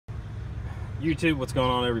YouTube, what's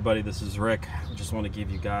going on, everybody? This is Rick. I just want to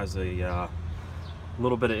give you guys a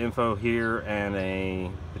little bit of info here and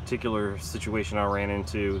a particular situation I ran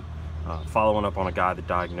into following up on a guy that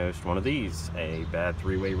diagnosed one of these, a bad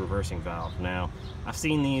three-way reversing valve. Now, I've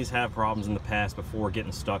seen these have problems in the past before,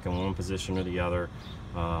 getting stuck in one position or the other,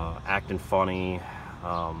 acting funny,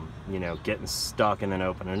 you know, getting stuck and then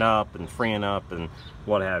opening up and freeing up and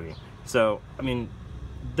what have you. So, I mean,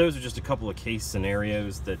 those are just a couple of case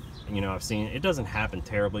scenarios that, you know, I've seen. It doesn't happen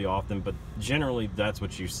terribly often, but generally that's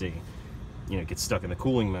what you see. You know, get stuck in the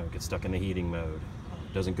cooling mode, get stuck in the heating mode,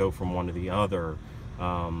 doesn't go from one to the other.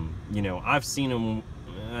 You know, I've seen them,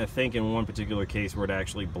 I think, in one particular case where it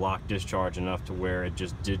actually blocked discharge enough to where it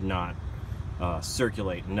just did not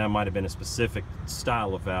circulate, and that might have been a specific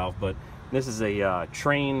style of valve. But this is a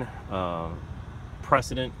Trane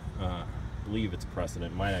Precedent. I believe it's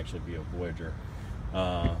Precedent, might actually be a Voyager.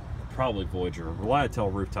 Probably Voyager,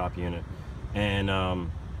 Reliatel rooftop unit. And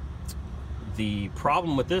the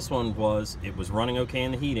problem with this one was it was running okay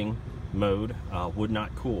in the heating mode, would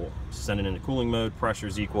not cool. Send it into cooling mode,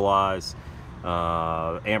 pressures equalize,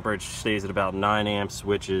 amperage stays at about 9 amps,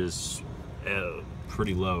 which is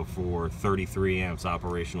pretty low for 33 amps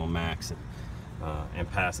operational max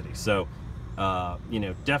ampacity. So you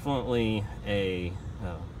know, definitely a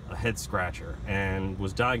head scratcher, and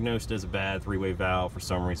was diagnosed as a bad three-way valve. For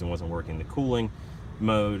some reason wasn't working the cooling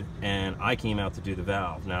mode, and I came out to do the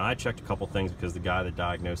valve. Now, I checked a couple things because the guy that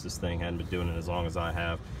diagnosed this thing hadn't been doing it as long as I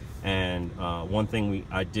have, and one thing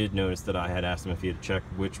I did notice that I had asked him if he had checked,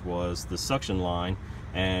 which was the suction line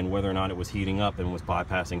and whether or not it was heating up and was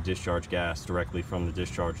bypassing discharge gas directly from the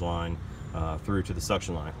discharge line through to the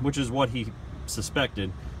suction line, which is what he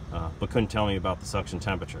suspected, but couldn't tell me about the suction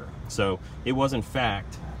temperature. So it was in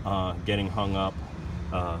fact getting hung up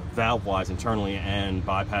valve-wise internally and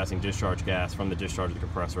bypassing discharge gas from the discharge of the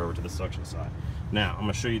compressor over to the suction side. Now, I'm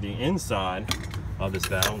going to show you the inside of this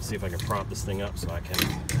valve and see if I can prop this thing up so I can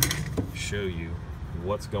show you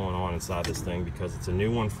what's going on inside this thing, because it's a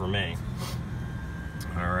new one for me.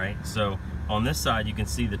 Alright, so on this side you can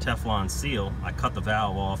see the Teflon seal. I cut the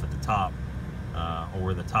valve off at the top, or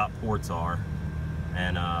where the top ports are,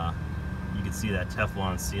 and you can see that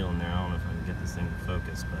Teflon seal in there. I don't know if I can get this thing to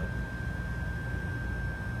focus, but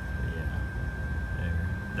yeah, there.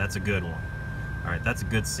 That's a good one. Alright, that's a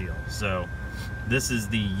good seal. So this is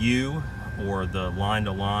the U, or the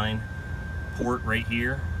line-to-line port right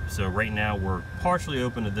here. So right now we're partially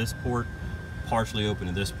open to this port, partially open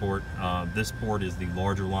to this port. This port is the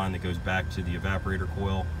larger line that goes back to the evaporator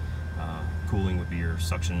coil. Cooling would be your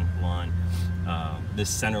suction line. This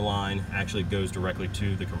center line actually goes directly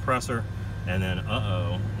to the compressor. And then,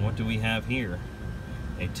 what do we have here?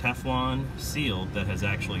 A Teflon seal that has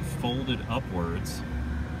actually folded upwards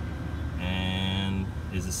and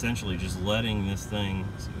is essentially just letting this thing,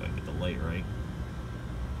 let's see if I can get the light right.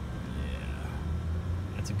 Yeah,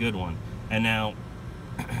 that's a good one. And now,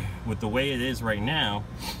 with the way it is right now,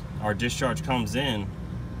 our discharge comes in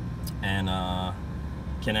and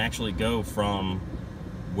can actually go from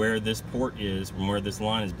where this port is, from where this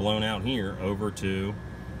line is blown out here, over to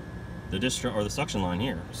the discharge, or the suction line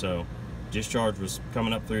here. So discharge was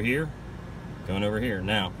coming up through here, going over here.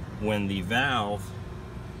 Now, when the valve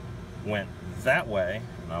went that way,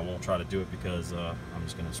 and I won't try to do it because I'm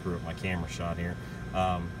just going to screw up my camera shot here,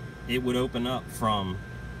 it would open up from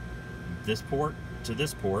this port to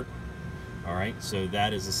this port. All right, so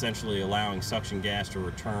that is essentially allowing suction gas to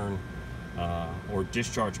return, or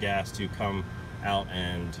discharge gas to come out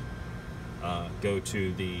and go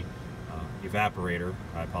to the evaporator.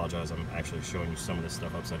 I apologize, I'm actually showing you some of this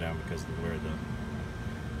stuff upside down because of where the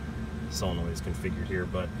solenoid is configured here.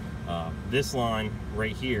 But this line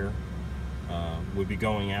right here would be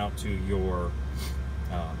going out to your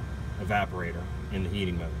evaporator in the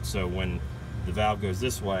heating mode. So when the valve goes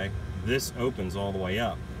this way, this opens all the way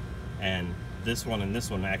up, and this one and this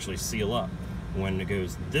one actually seal up. When it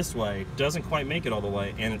goes this way, it doesn't quite make it all the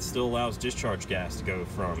way, and it still allows discharge gas to go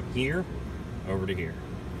from here over to here.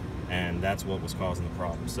 And that's what was causing the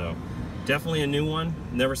problem. So definitely a new one.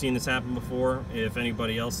 Never seen this happen before. If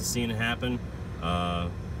anybody else has seen it happen,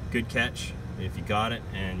 good catch if you got it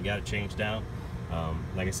and you got it changed out.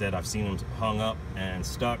 Like I said, I've seen them hung up and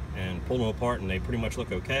stuck and pulled them apart, and they pretty much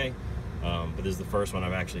look okay. But this is the first one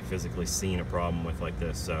I've actually physically seen a problem with like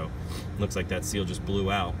this. So looks like that seal just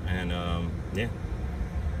blew out, and yeah,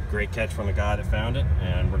 great catch from the guy that found it.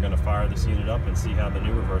 And we're going to fire this unit up and see how the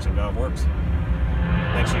new reversing valve works.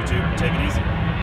 Thanks, YouTube. Take it easy.